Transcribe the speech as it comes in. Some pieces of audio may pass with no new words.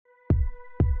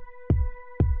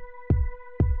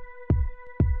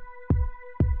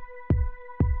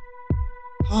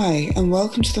Hi, and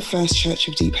welcome to the first Church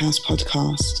of Deep House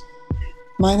podcast.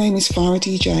 My name is Farah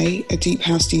DJ, a Deep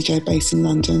House DJ based in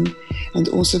London, and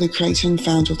also the creator and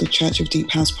founder of the Church of Deep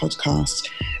House podcast,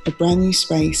 a brand new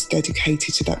space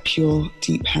dedicated to that pure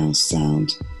Deep House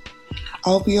sound.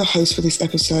 I'll be your host for this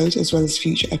episode, as well as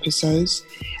future episodes,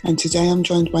 and today I'm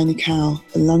joined by Nikal,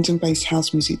 a London-based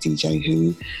house music DJ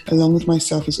who, along with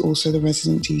myself, is also the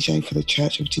resident DJ for the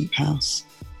Church of Deep House.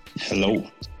 Hello.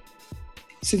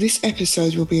 So this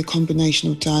episode will be a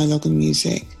combination of dialogue and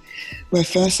music, where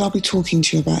first I'll be talking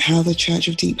to you about how the Church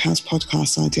of Deep House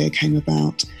podcast idea came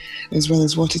about, as well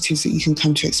as what it is that you can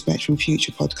come to expect from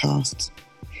future podcasts.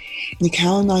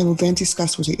 Nikal and I will then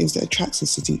discuss what it is that attracts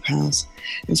us to Deep House,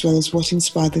 as well as what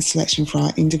inspired the selection for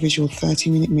our individual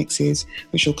 30-minute mixes,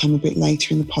 which will come a bit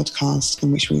later in the podcast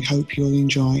and which we hope you'll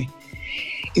enjoy.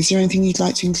 Is there anything you'd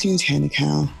like to include here,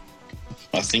 Nikal?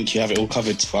 I think you have it all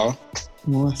covered, Farah.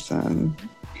 Awesome.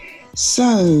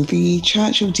 So, the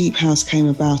Church of Deep House came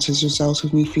about as a result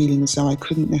of me feeling as though I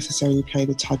couldn't necessarily play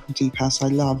the type of Deep House I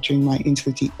loved during my Into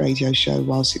the Deep radio show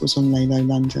whilst it was on Laylo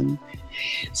London.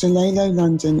 So Laylo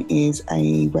London is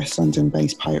a West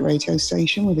London-based pirate radio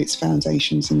station with its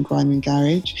foundations in grime and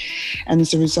garage. And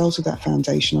as a result of that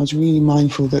foundation, I was really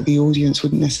mindful that the audience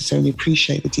wouldn't necessarily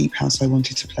appreciate the Deep House I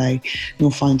wanted to play,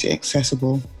 nor find it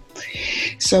accessible.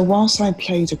 So whilst I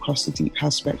played across the Deep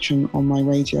House spectrum on my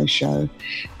radio show,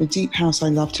 the Deep House I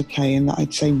love to play and that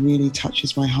I'd say really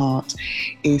touches my heart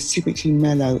is typically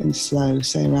mellow and slow,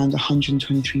 say around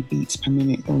 123 beats per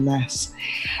minute or less,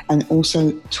 and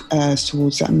also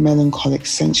towards that melancholic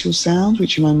sensual sound,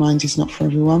 which in my mind is not for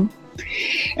everyone.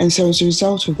 And so as a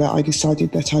result of that, I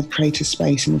decided that I'd create a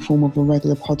space in the form of a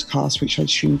regular podcast, which I'd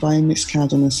stream via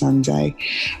Mixcloud on a Sunday,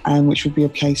 and which would be a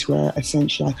place where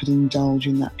essentially I could indulge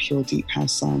in that pure Deep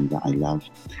House sound that I love.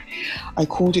 I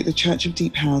called it the Church of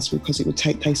Deep House because it would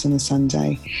take place on a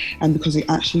Sunday, and because it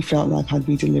actually felt like I'd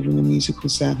be delivering a musical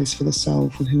service for the soul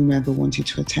for whomever wanted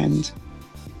to attend.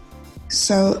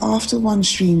 So after one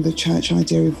stream, the church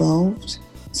idea evolved.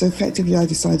 So effectively, I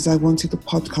decided I wanted the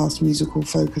podcast musical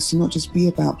focus to not just be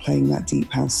about playing that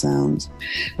Deep House sound,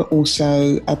 but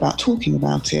also about talking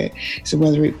about it. So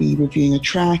whether it be reviewing a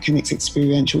track and its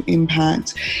experiential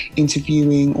impact,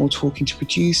 interviewing or talking to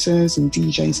producers and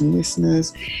DJs and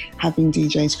listeners, having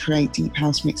DJs create Deep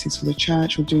House mixes for the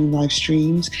church or doing live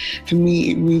streams. For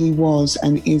me, it really was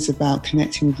and is about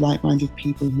connecting with like-minded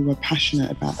people who are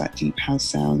passionate about that Deep House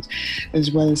sound,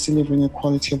 as well as delivering a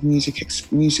quality of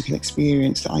musical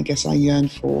experience that I guess I yearn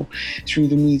for through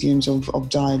the mediums of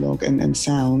dialogue and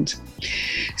sound.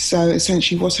 So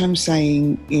essentially what I'm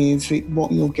saying is that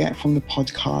what you'll get from the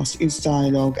podcast is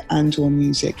dialogue and or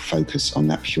music focused on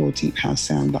that pure Deep House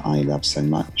sound that I love so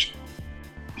much.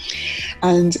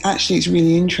 And actually it's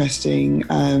really interesting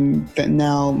that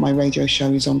now my radio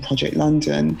show is on Project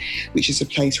London, which is a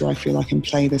place where I feel I can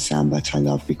play the sound that I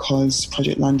love, because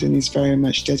Project London is very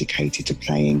much dedicated to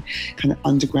playing kind of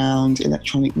underground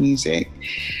electronic music.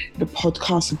 The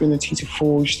podcast's ability to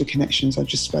forge the connections I've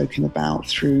just spoken about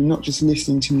through not just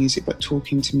listening to music but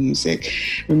talking to music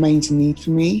remains a need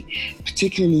for me,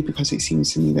 particularly because it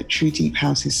seems to me that true Deep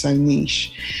House is so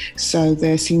niche. So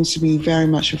there seems to be very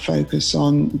much a focus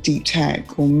on deep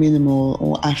tech or minimal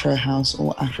or Afro house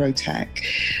or Afro tech.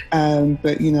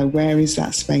 But, you know, where is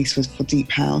that space for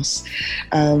Deep House?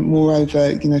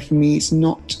 Moreover, you know, for me, it's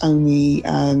not only,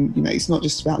 it's not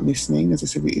just about listening. As I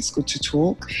said, it's good to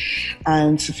talk.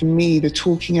 And so for me, the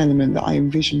talking element that I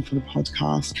envision for the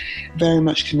podcast very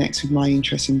much connects with my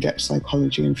interest in depth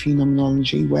psychology and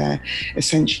phenomenology, where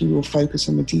essentially we'll focus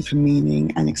on the deeper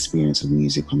meaning and experience of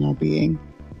music on our being.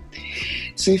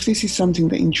 So if this is something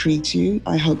that intrigues you,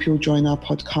 I hope you'll join our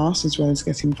podcast as well as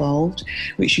get involved,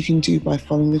 which you can do by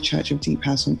following the Church of Deep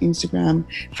House on Instagram,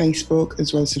 Facebook,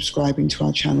 as well as subscribing to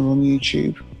our channel on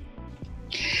YouTube.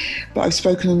 But I've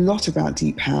spoken a lot about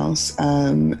Deep House,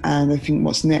 and I think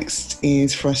what's next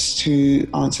is for us to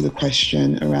answer the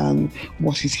question around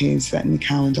what it is that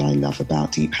Nikal and I love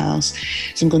about Deep House.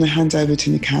 So I'm going to hand over to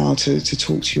Nikal to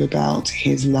talk to you about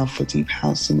his love for Deep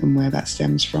House and where that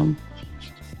stems from.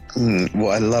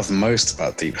 What I love most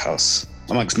about Deep House,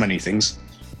 amongst many things,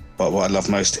 but what I love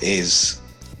most is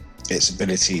its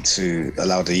ability to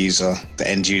allow the user, the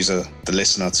end user, the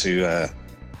listener to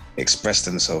express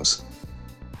themselves.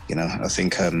 You know, I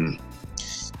think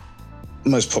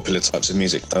most popular types of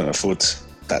music don't afford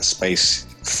that space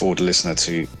for the listener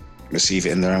to receive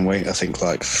it in their own way. I think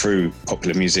like through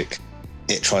popular music,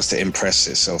 it tries to impress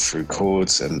itself through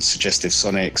chords and suggestive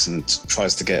sonics and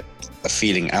tries to get a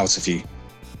feeling out of you.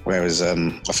 Whereas I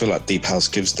feel like Deep House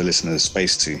gives the listener the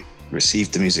space to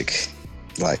receive the music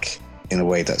like in a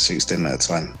way that suits them at a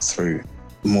time through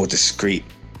more discreet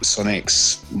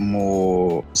sonics,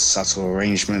 more subtle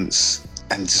arrangements,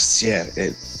 and just, yeah,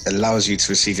 it allows you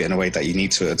to receive it in a way that you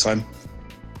need to at a time,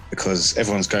 because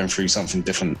everyone's going through something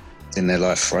different in their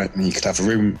life, right? And you could have a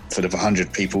room full of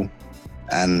 100 people,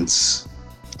 and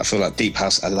I feel like Deep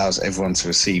House allows everyone to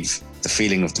receive the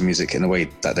feeling of the music in a way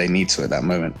that they need to at that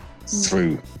moment,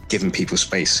 through giving people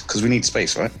space, because we need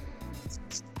space, right?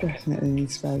 Definitely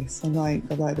need space. I like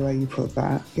the way you put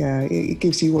that. Yeah, it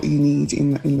gives you what you need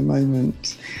in the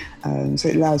moment, so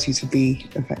it allows you to be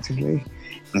effectively.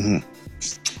 Mm-hmm.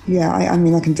 Yeah, I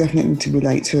mean, I can definitely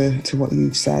relate to what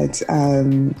you've said,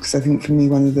 because I think for me,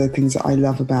 one of the things that I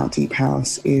love about Deep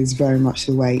House is very much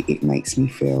the way it makes me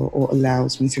feel, or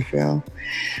allows me to feel.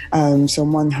 So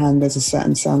on one hand, there's a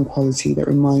certain sound quality that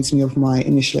reminds me of my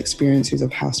initial experiences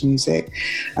of house music,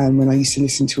 when I used to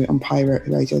listen to it on pirate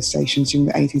radio stations during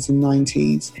the 80s and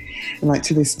 90s. And like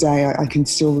to this day, I can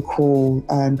still recall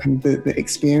kind of the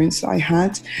experience that I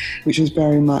had, which was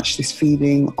very much this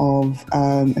feeling of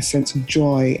a sense of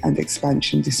joy and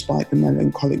expansion despite the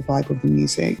melancholic vibe of the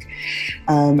music,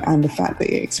 and the fact that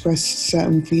it expressed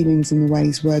certain feelings in the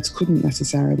ways words couldn't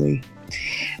necessarily.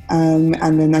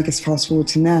 And then I guess fast forward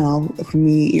to now, for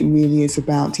me, it really is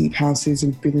about Deep House's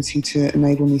ability to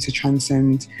enable me to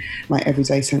transcend my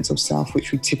everyday sense of self,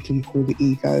 which we typically call the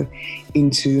ego,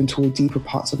 into and toward deeper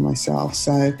parts of myself.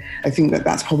 So I think that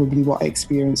that's probably what I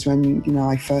experienced when,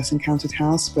 I first encountered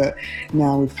house, but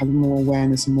now with kind of more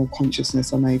awareness and more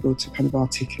consciousness, I'm able to kind of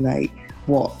articulate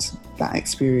what that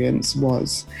experience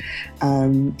was.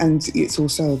 And it's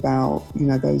also about,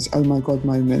 those oh my God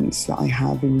moments that I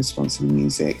have in response to the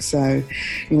music. So,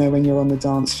 when you're on the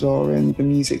dance floor and the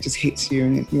music just hits you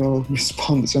and your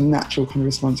response, your natural kind of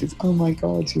response is, oh my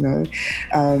God,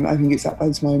 I think it's at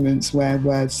those moments where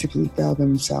words typically fail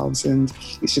themselves, and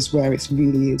it's just where it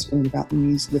really is all about the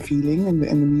music, the feeling and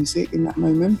the music in that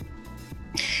moment.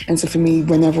 And so for me,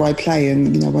 whenever I play,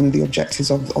 and one of the objectives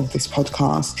of this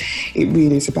podcast, it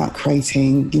really is about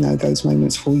creating, those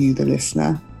moments for you, the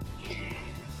listener.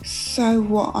 So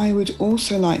what I would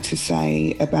also like to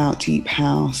say about Deep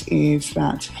House is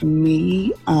that for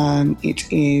me,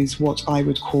 it is what I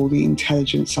would call the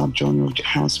intelligent subgenre of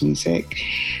house music.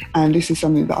 And this is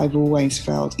something that I've always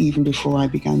felt even before I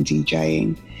began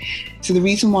DJing. So the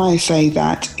reason why I say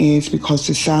that is because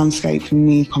the soundscape for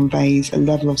me conveys a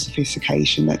level of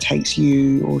sophistication that takes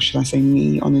you, or should I say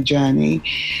me, on a journey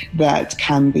that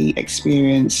can be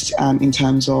experienced in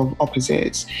terms of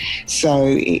opposites. So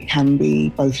it can be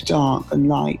both dark and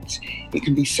light. It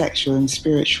can be sexual and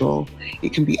spiritual.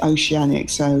 It can be oceanic.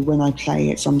 So when I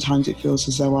play it, sometimes it feels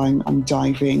as though I'm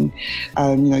diving,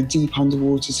 deep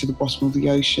underwater to the bottom of the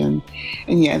ocean.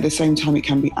 And yet at the same time, it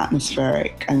can be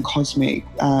atmospheric and cosmic,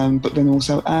 but then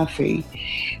also earthy.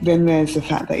 Then there's the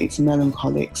fact that it's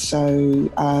melancholic. So,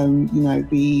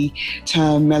 the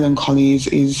term melancholy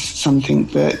is something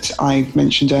that I've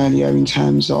mentioned earlier in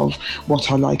terms of what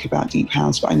I like about Deep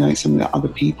House, but I know it's something that other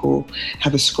people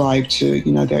have ascribed to,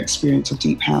 their experience of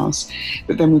Deep House.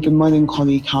 But then with the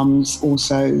melancholy comes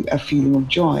also a feeling of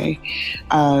joy.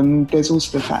 There's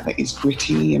also the fact that it's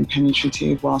gritty and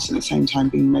penetrative, whilst at the same time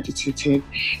being meditative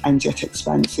and yet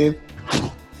expansive.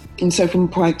 And so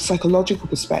from a psychological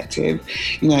perspective,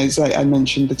 as I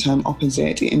mentioned the term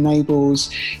opposite, it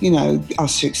enables,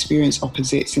 us to experience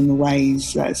opposites in the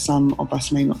ways that some of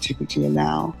us may not typically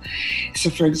allow.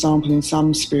 So for example, in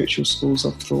some spiritual schools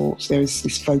of thought, there is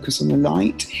this focus on the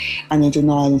light and a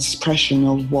denial and suppression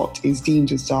of what is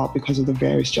deemed as dark because of the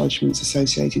various judgments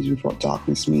associated with what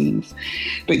darkness means.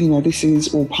 But, this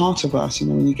is all part of us,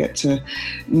 when you get to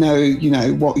know,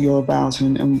 what you're about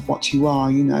and what you are,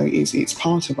 it's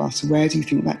part of us. So where do you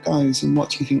think that goes, and what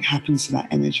do you think happens to that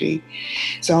energy?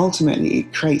 So ultimately,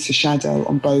 it creates a shadow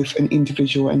on both an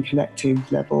individual and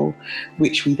collective level,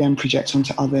 which we then project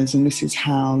onto others. And this is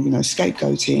how,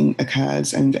 scapegoating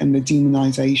occurs and the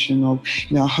demonization of,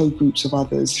 whole groups of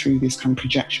others through this kind of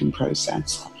projection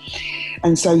process.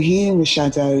 And so healing the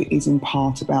shadow is in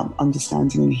part about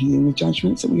understanding and healing the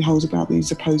judgments that we hold about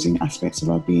these opposing aspects of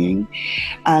our being.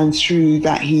 And through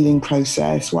that healing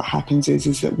process, what happens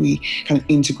is that we kind of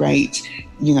integrate,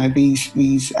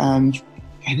 these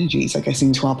energies, I guess,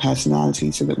 into our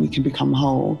personality so that we can become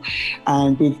whole.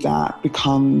 And with that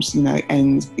becomes,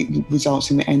 it results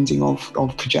in the ending of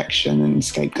projection and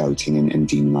scapegoating and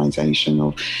demonization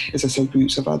of, as I said,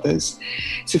 groups of others.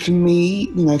 So for me,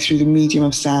 through the medium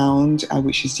of sound,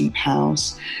 which is Deep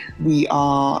House, we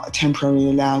are temporarily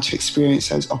allowed to experience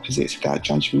those opposites without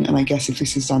judgment. And I guess if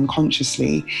this is done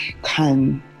consciously,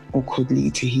 can or could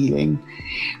lead to healing.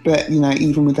 But,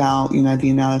 even without, the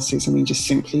analysis, just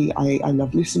simply, I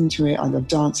love listening to it. I love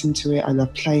dancing to it. I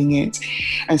love playing it.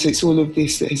 And so it's all of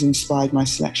this that has inspired my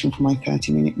selection for my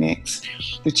 30-minute mix.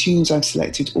 The tunes I've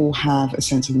selected all have a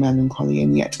sense of melancholy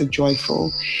and yet are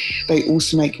joyful. They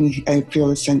also make me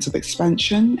feel a sense of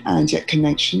expansion and yet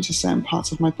connection to certain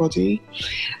parts of my body.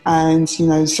 And,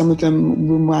 some of them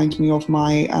remind me of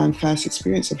my first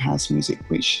experience of house music,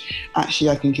 which actually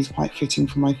I think is quite fitting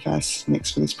for my first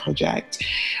mix for this project.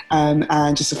 And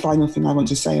just a final thing I want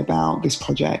to say about this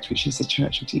project, which is the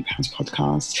Church of Deep House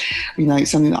podcast,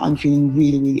 it's something that I'm feeling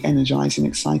really, really energized and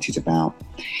excited about.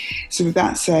 So with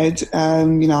that said,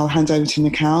 I'll hand over to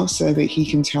Nikal so that he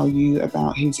can tell you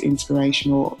about his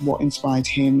inspiration or what inspired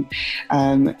him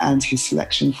and his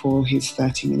selection for his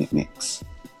 30-minute mix.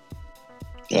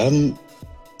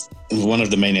 One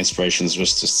of the main inspirations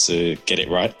was just to get it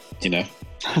right,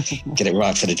 get it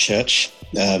right for the church.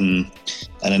 And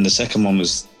then the second one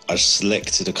was I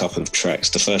selected a couple of tracks.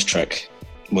 The first track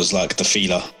was like the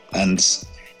feeler, and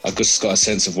I just got a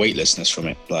sense of weightlessness from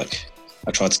it. Like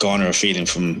I tried to garner a feeling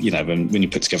from, when you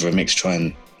put together a mix, try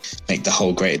and make the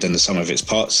whole greater than the sum of its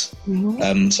parts.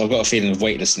 Mm-hmm. So I've got a feeling of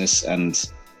weightlessness, and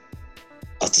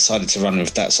I decided to run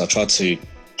with that. So I tried to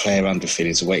play around with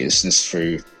feelings of weightlessness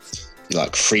through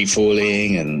like free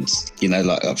falling and,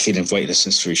 like a feeling of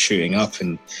weightlessness through shooting up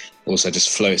and also just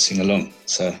floating along.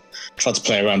 So I tried to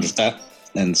play around with that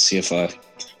and see if I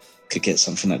could get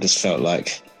something that just felt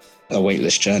like a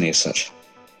weightless journey as such.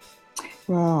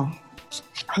 Well,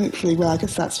 hopefully, I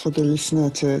guess that's for the listener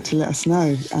to let us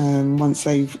know once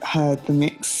they've heard the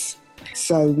mix.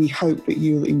 So we hope that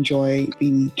you'll enjoy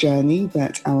the journey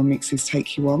that our mixes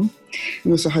take you on.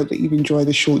 We also hope that you've enjoyed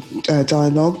the short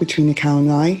dialogue between Nikal and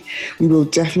I. We will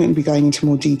definitely be going into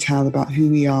more detail about who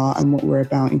we are and what we're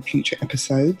about in future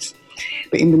episodes.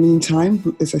 But in the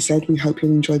meantime, as I said, we hope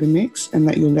you'll enjoy the mix and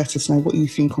that you'll let us know what you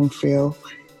think and feel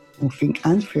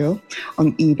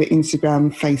on either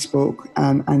Instagram, Facebook,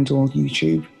 and or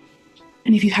YouTube.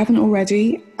 And if you haven't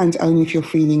already, and only if you're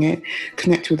feeling it,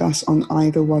 connect with us on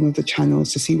either one of the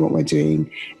channels to see what we're doing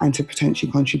and to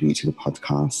potentially contribute to the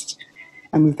podcast.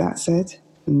 And with that said,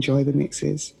 enjoy the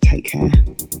mixes. Take care.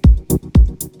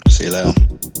 See you later.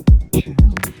 Ciao.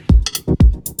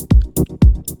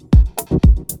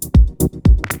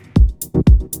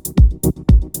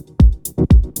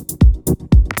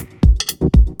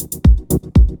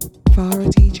 Farah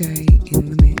DJ in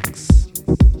the mix.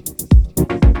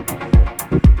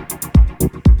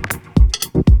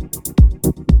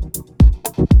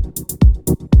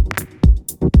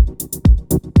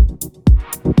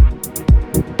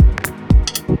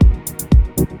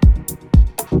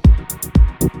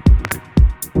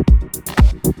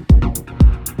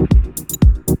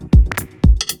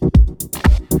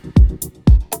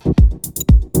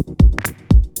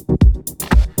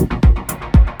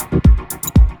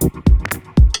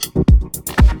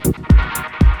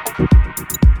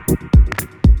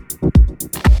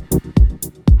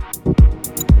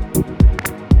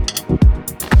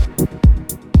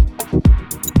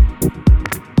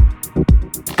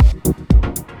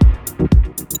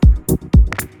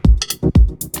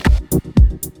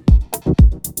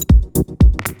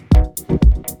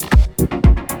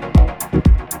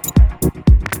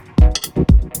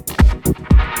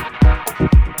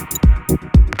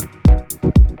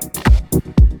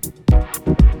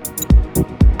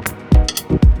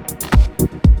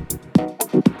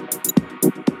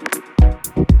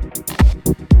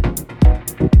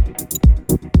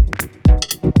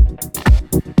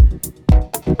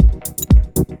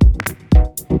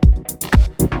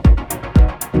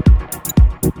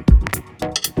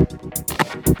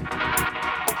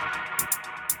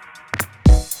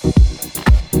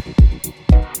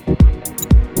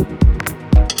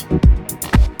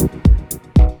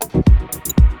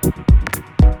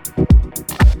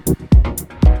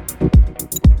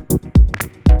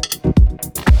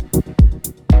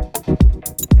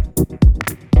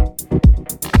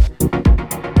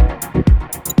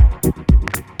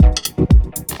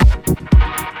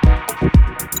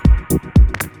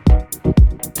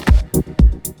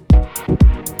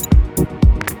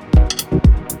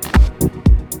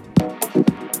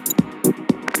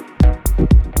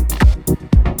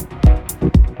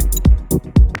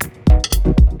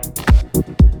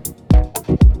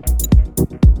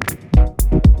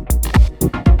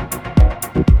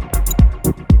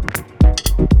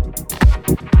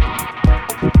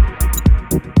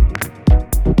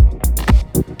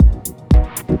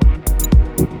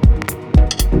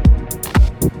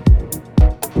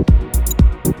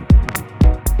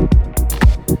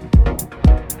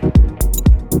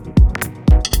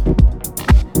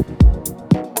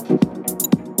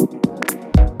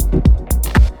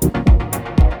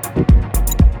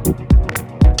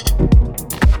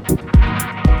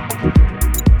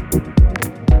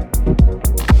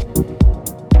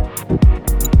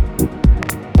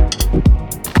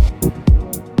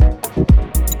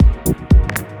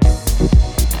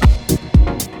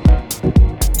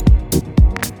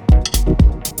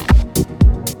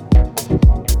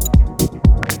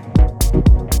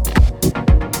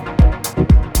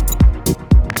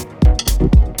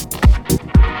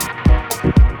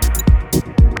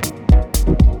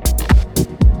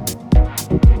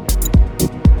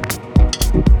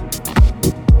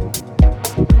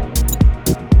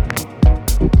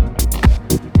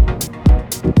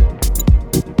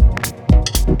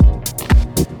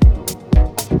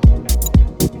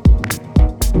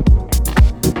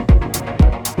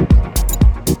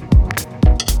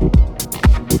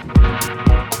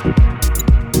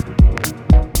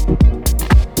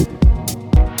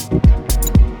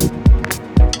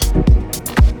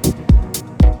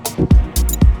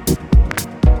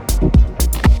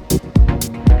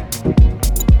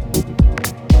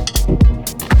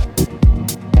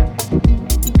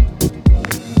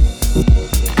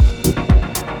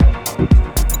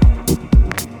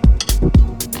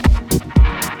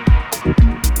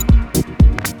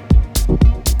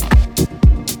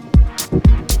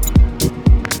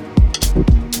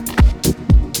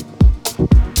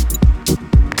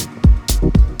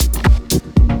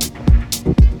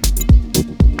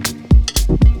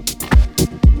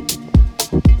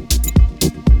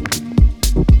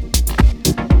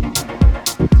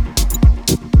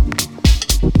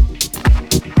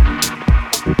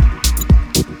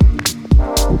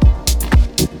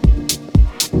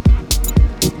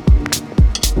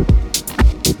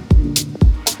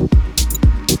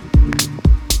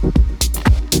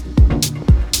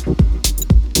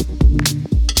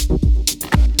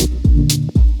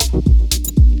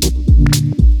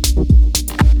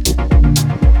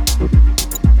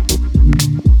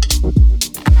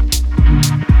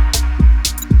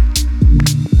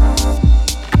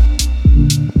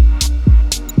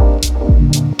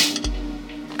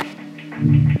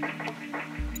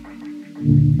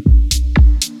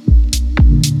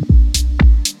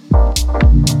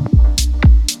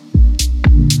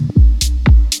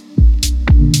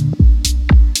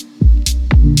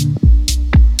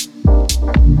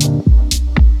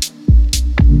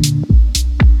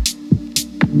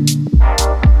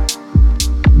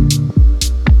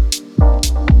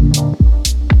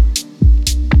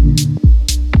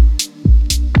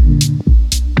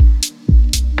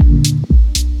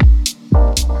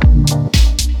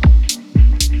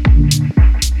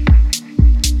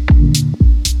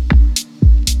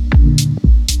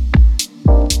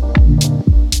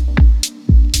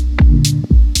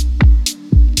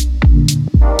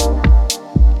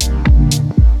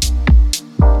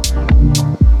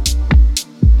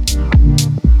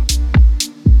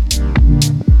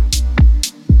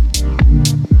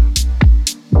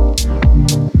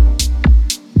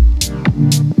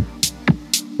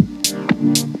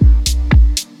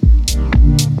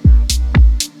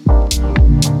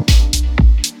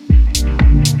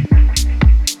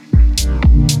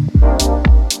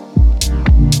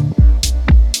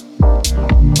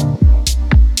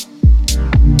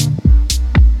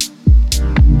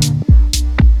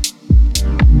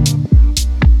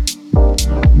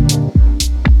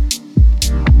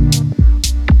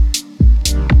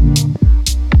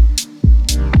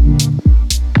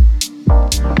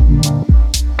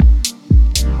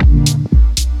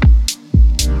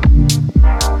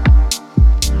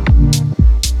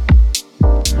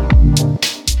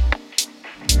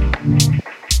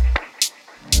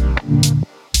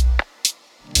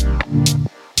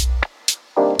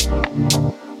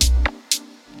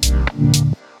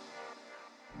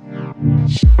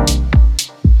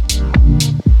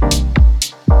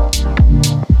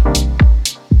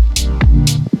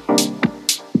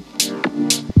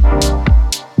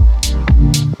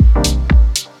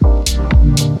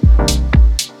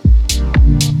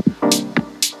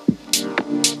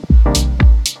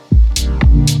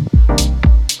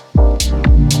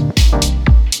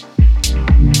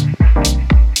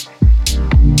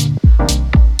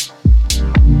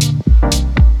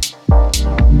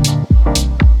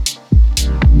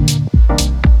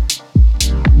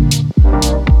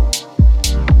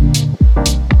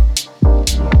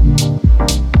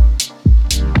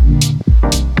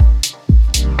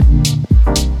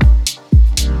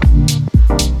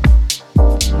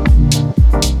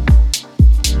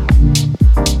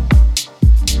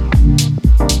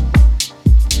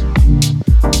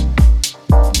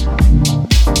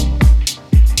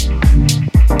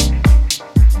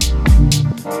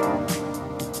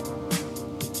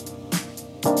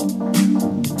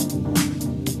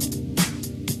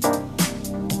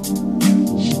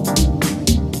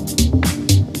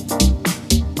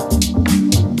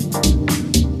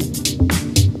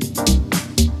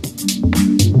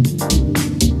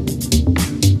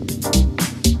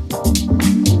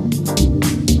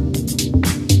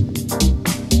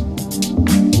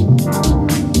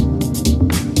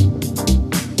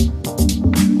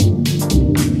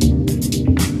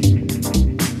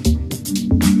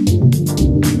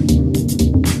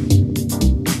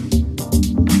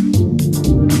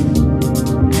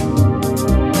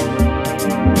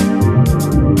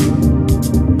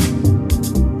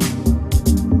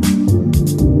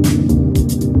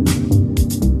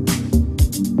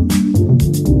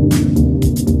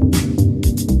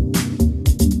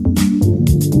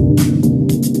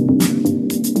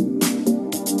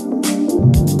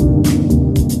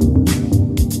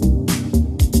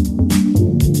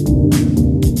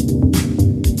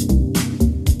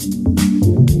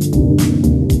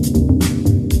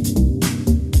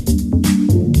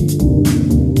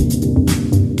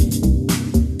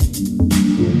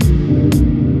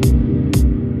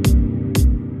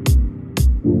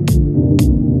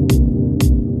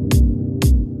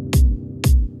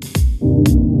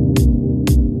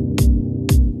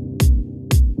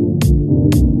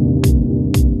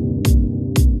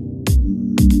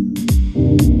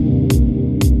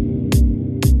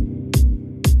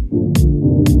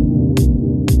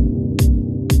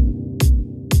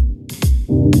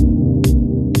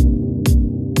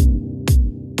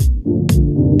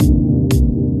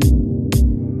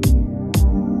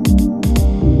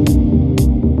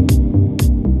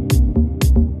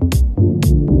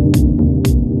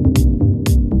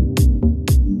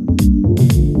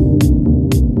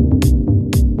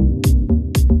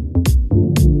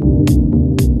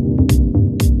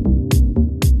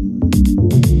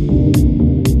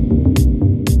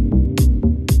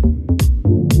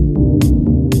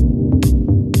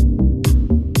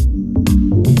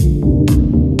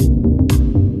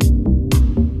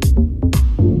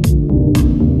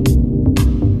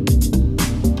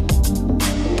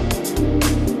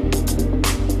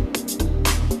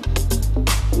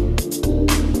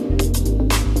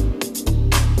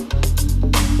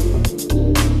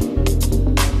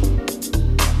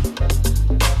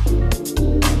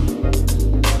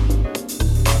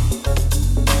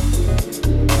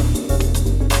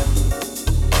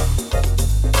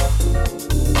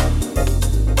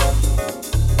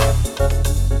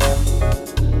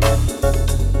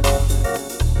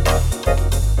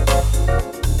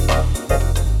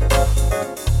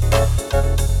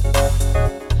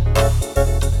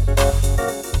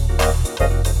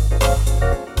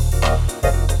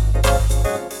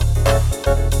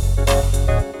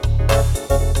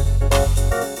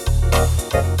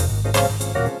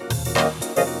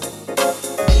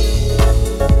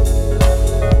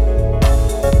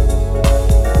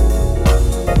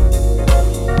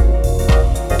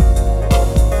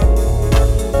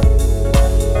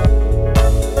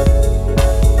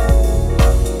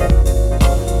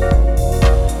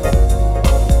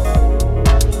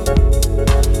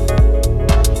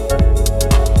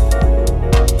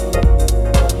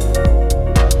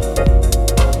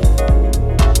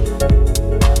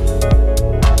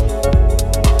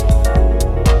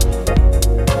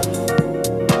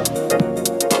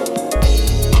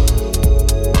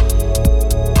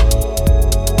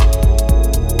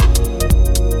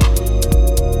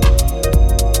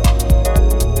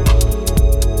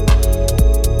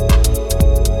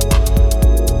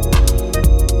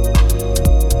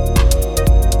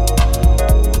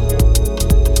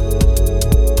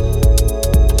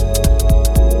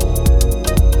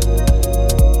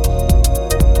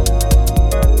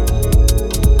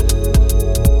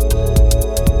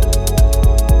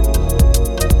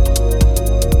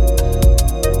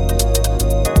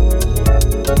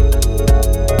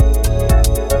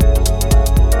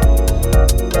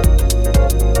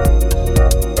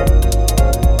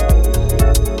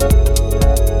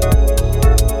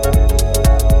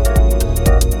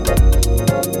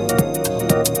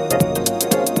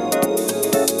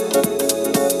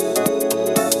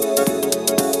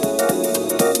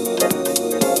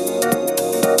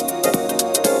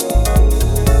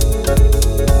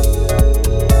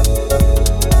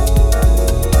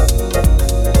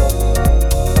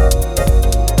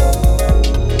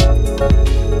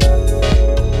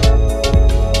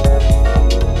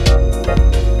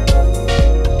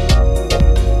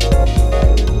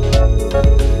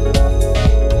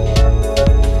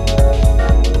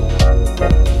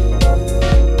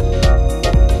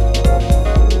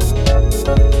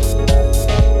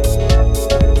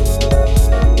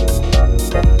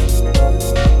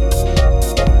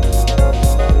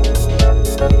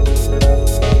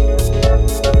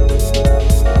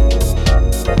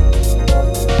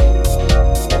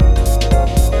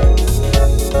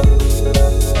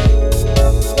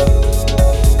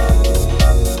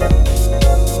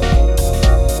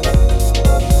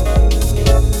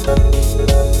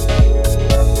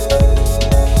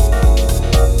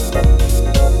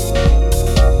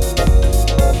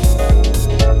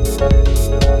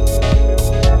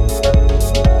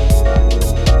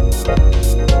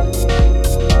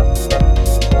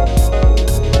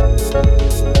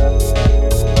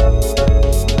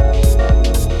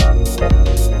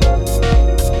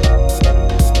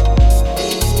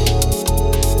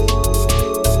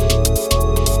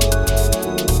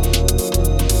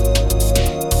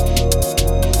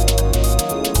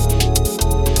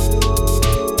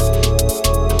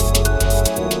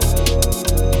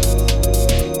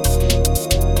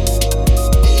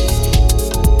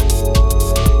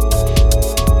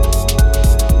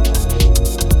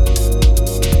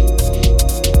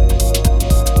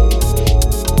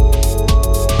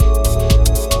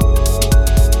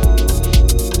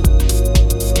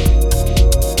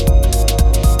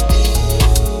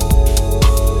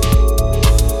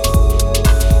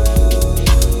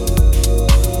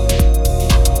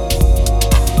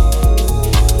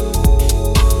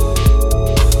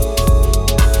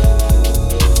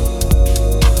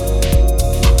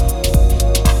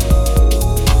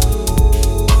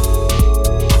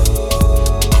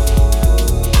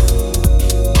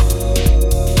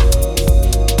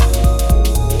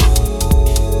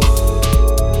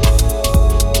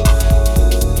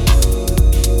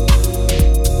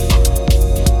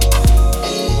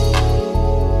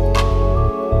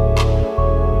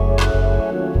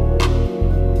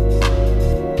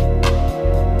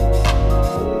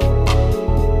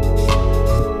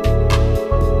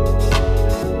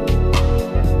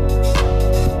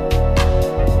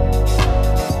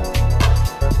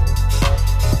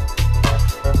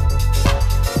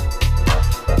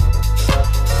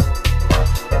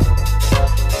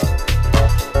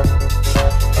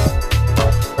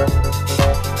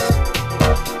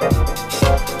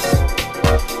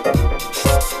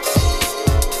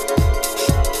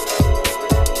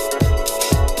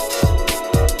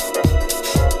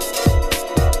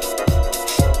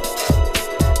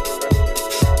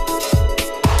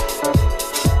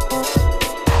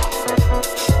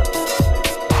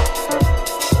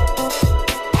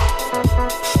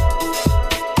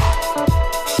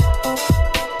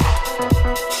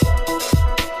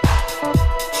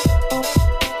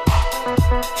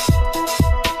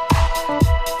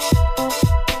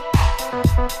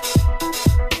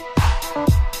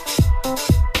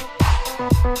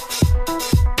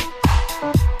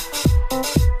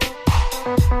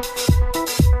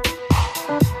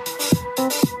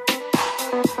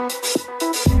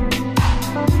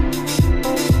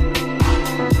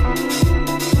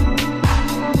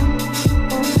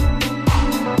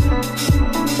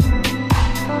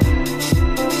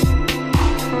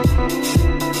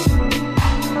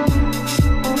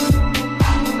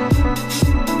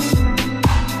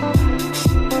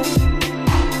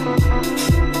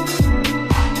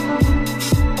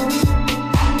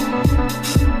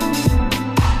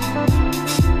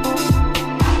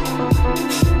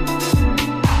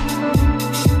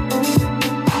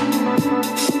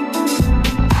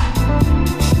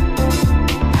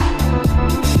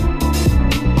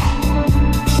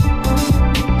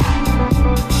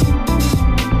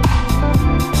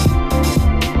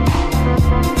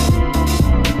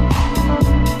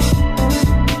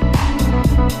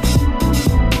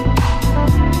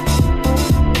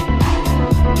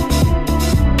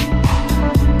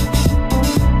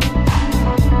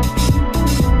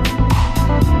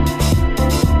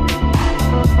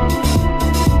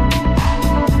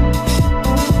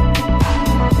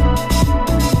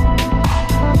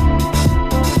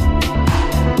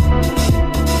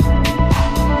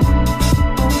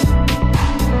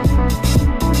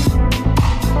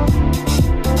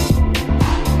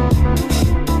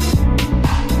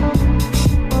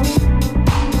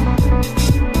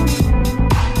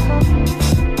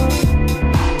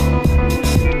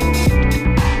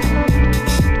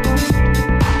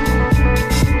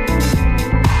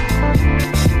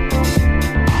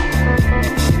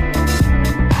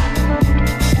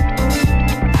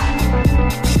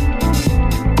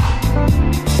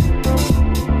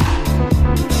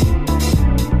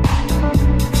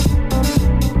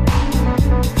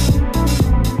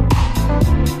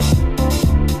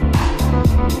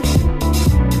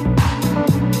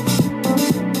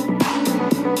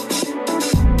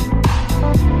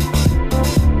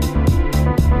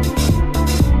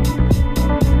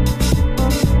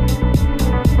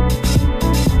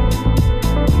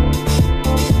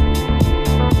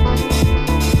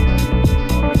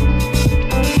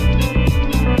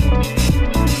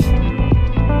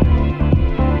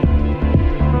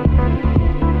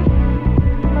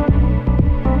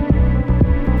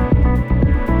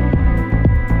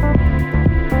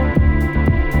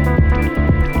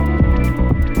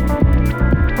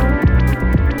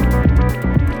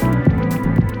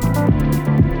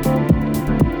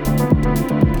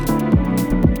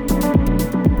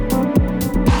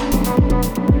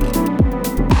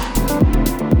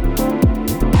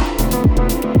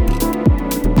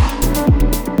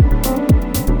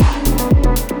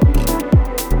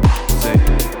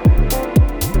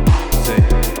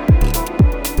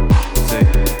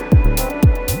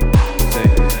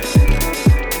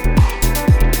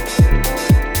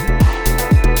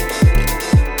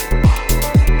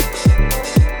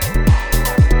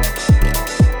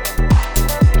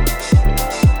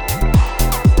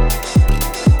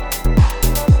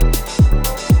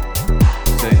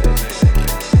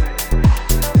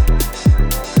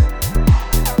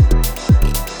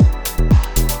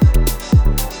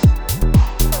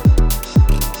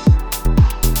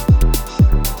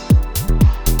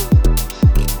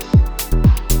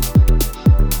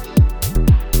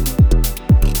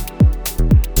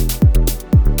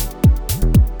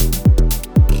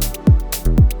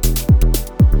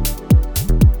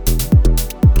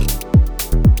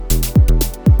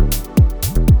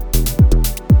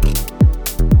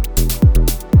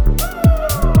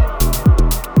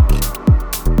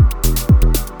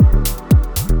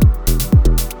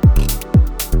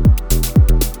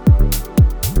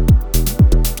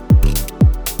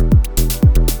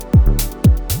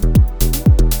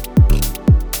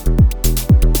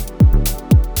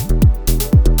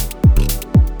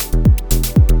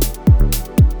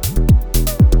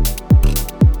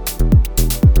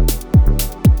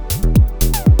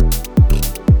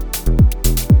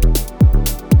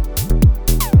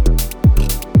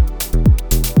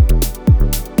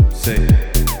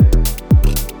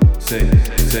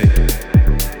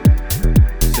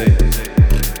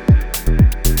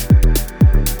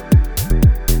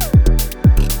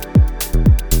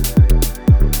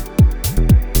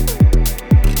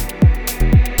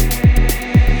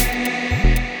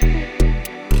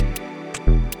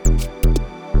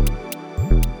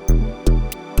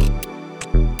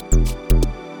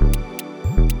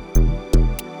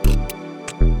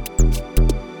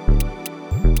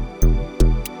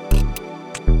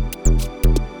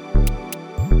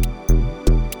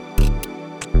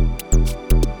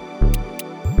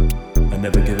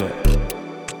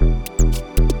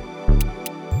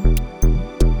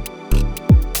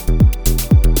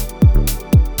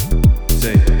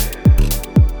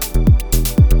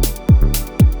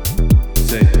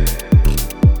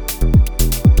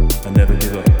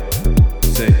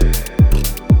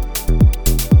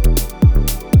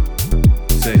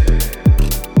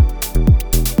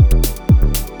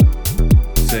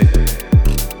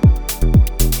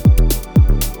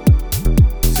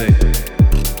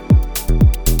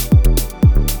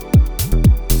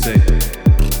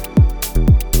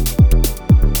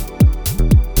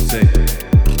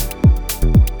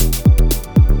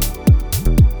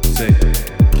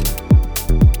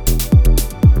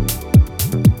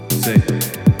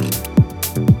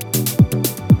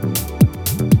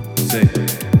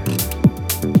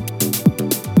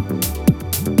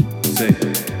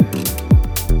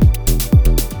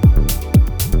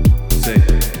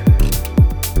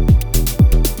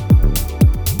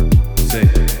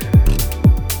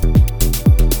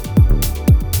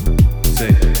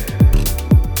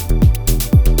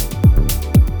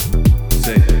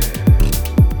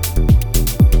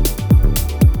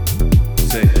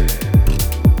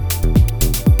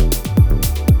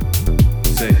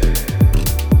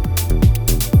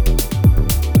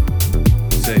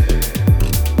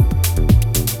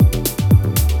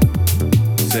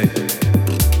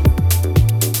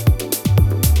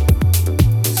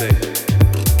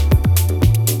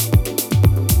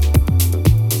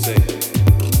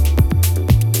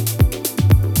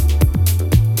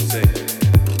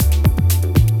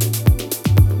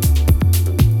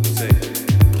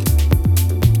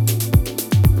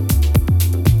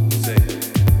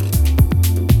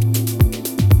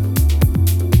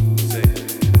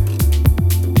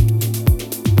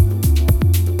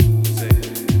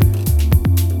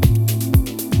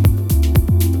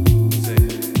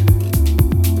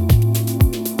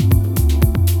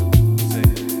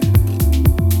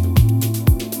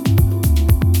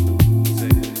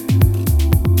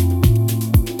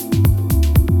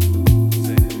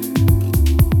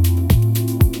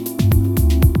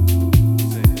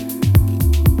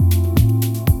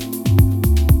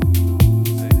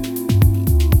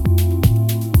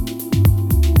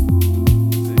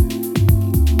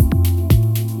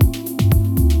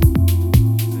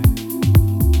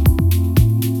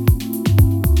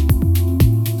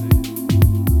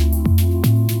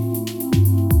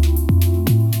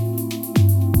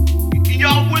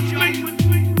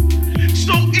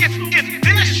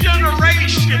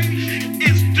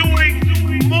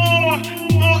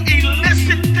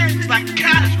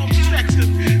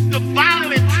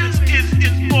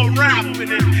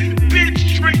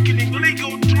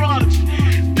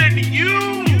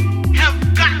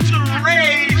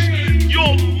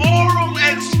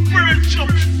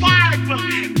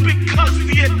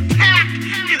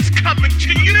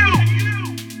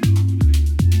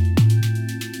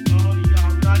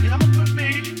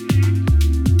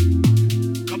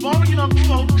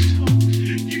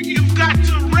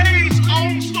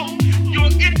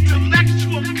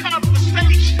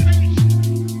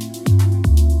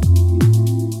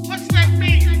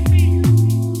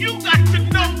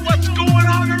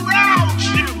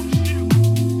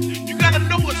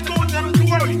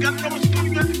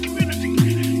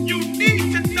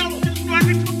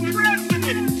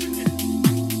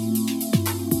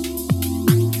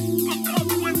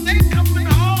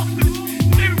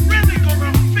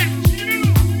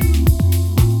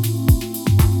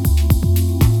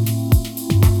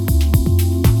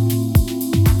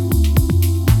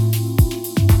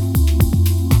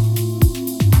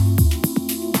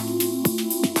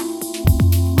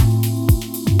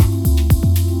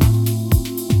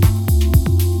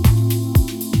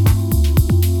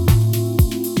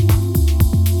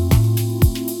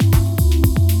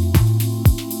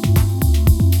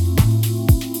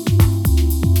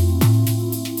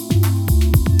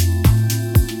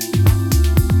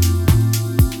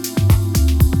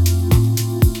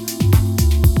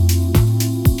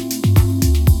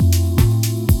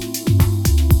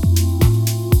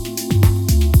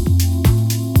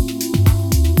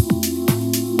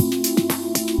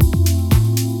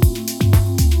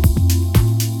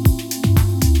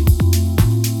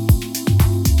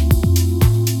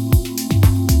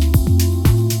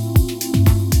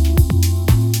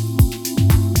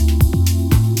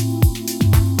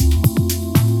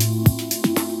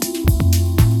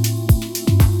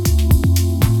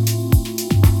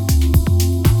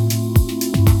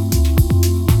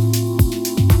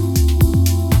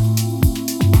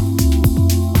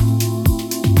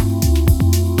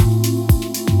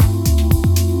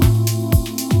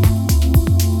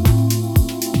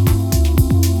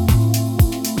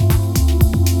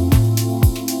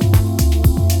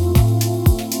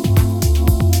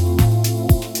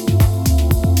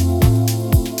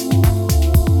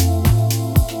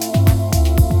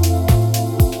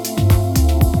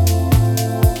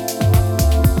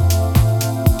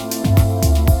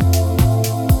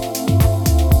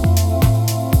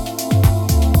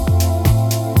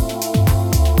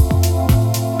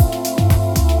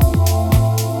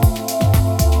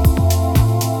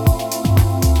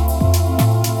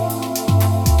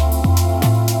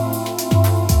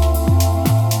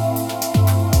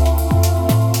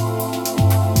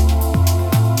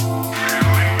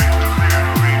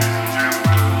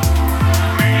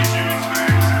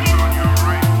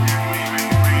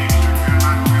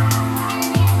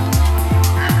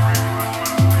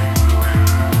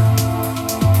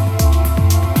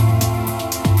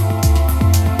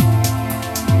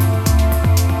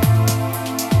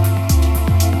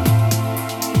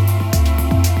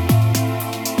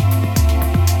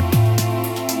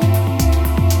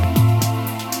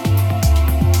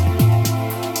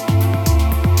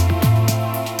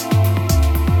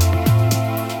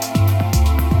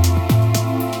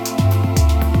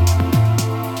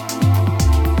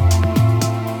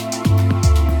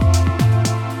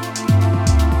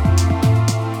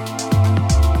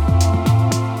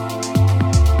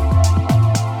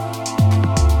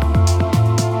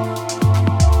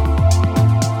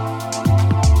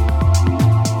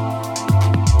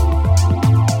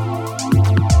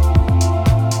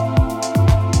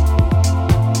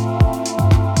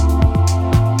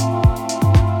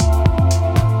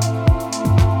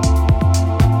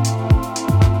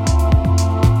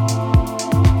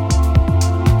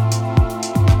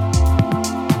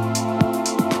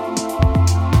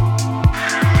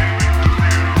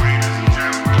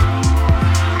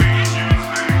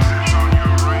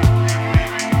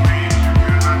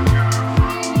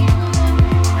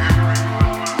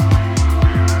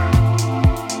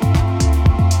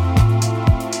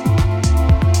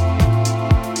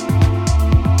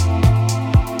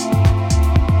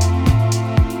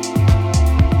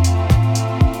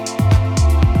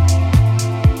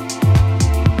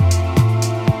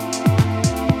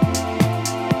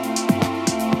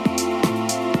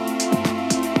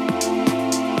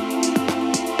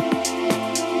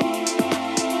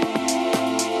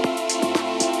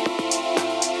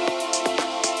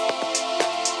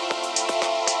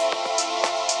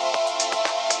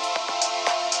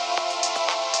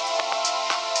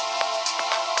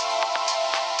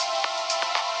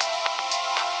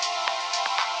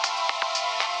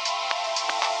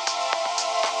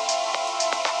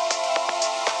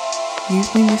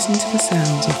 You've been listening to the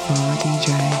sounds of Farah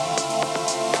DJ.